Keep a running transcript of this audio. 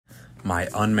My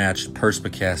unmatched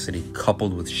perspicacity,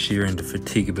 coupled with sheer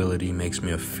indefatigability, makes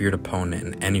me a feared opponent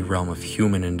in any realm of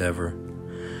human endeavor.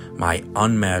 My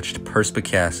unmatched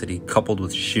perspicacity, coupled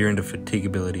with sheer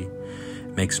indefatigability,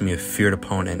 makes me a feared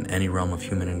opponent in any realm of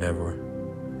human endeavor.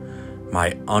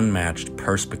 My unmatched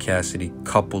perspicacity,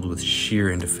 coupled with sheer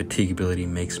indefatigability,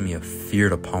 makes me a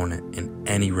feared opponent in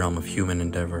any realm of human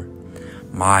endeavor.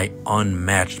 My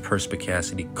unmatched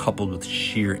perspicacity, coupled with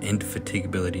sheer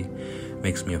indefatigability,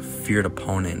 makes me a feared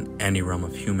opponent in any realm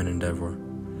of human endeavor.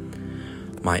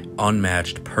 My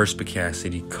unmatched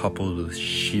perspicacity, coupled with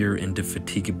sheer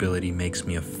indefatigability, makes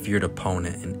me a feared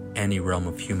opponent in any realm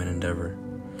of human endeavor.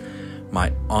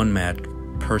 My unmatched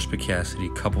perspicacity,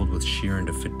 coupled with sheer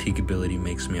indefatigability,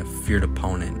 makes me a feared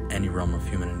opponent in any realm of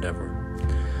human endeavor.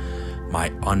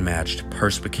 My unmatched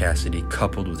perspicacity,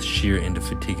 coupled with sheer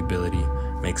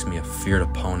indefatigability, makes me a feared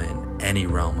opponent in any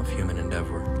realm of human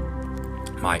endeavor.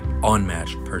 My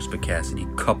unmatched perspicacity,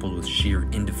 coupled with sheer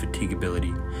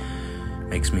indefatigability,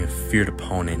 makes me a feared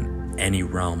opponent in any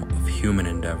realm of human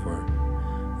endeavor.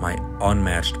 My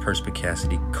unmatched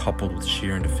perspicacity, coupled with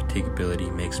sheer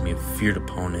indefatigability, makes me a feared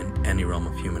opponent in any realm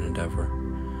of human endeavor.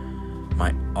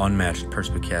 My unmatched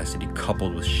perspicacity,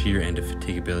 coupled with sheer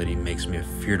indefatigability, makes me a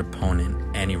feared opponent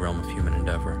in any realm of human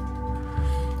endeavor.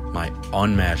 My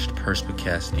unmatched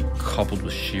perspicacity, coupled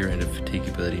with sheer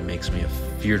indefatigability, makes me a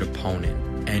feared opponent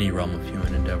in any realm of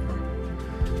human endeavor.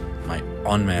 My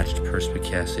unmatched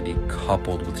perspicacity,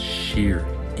 coupled with sheer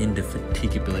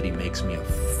indefatigability, makes me a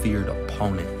feared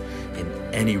opponent in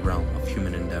any realm of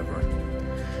human endeavor.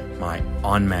 My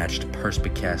unmatched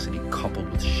perspicacity,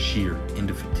 coupled with sheer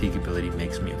indefatigability,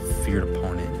 makes me a feared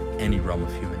opponent in any realm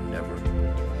of human endeavor.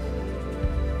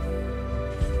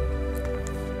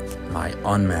 My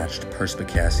unmatched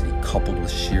perspicacity, coupled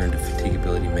with sheer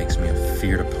indefatigability, makes me a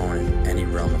feared opponent in any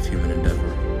realm of human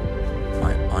endeavor.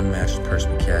 My unmatched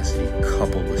perspicacity,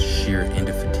 coupled with sheer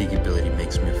indefatigability,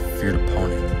 makes me a feared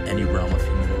opponent in any realm of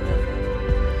human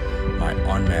endeavor. My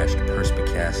unmatched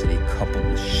perspicacity, coupled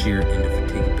with sheer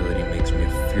indefatigability, makes me a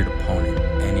feared opponent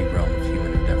in any realm of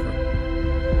human endeavor.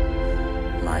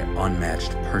 My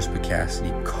unmatched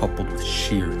perspicacity, coupled with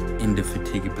sheer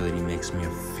indefatigability, makes me a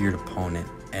feared opponent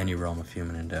in any realm of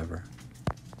human endeavor.